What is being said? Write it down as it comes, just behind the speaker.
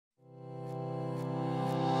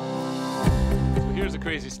here's a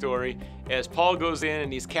crazy story. As Paul goes in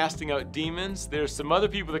and he's casting out demons, there's some other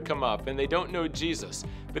people that come up and they don't know Jesus,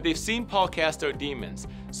 but they've seen Paul cast out demons.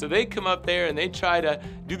 So they come up there and they try to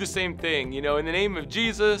do the same thing, in the name of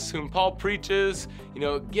Jesus, whom Paul preaches,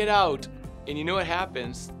 get out. And you know what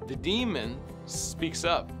happens? The demon speaks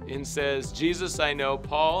up and says, Jesus I know,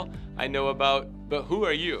 Paul I know about, but who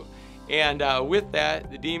are you? And with that,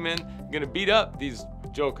 the demon gonna beat up these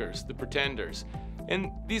jokers, the pretenders. And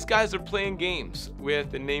these guys are playing games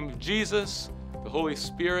with the name of Jesus, the Holy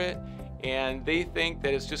Spirit, and they think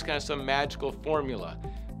that it's just kind of some magical formula,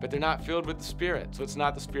 but they're not filled with the Spirit, so it's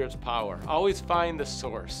not the Spirit's power. Always find the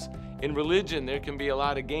source. In religion, there can be a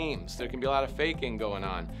lot of games. There can be a lot of faking going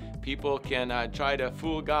on. People can try to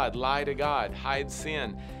fool God, lie to God, hide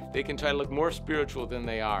sin. They can try to look more spiritual than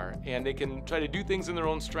they are, and they can try to do things in their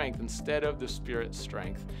own strength instead of the Spirit's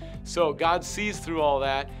strength. So God sees through all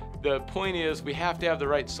that. The point is we have to have the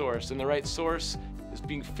right source, and the right source is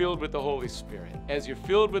being filled with the Holy Spirit. As you're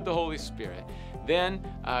filled with the Holy Spirit, then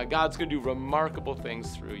God's going to do remarkable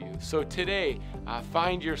things through you. So today,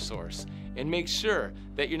 find your source and make sure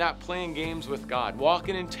that you're not playing games with God. Walk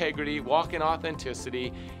in integrity, walk in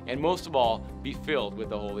authenticity, and most of all, be filled with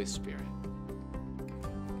the Holy Spirit.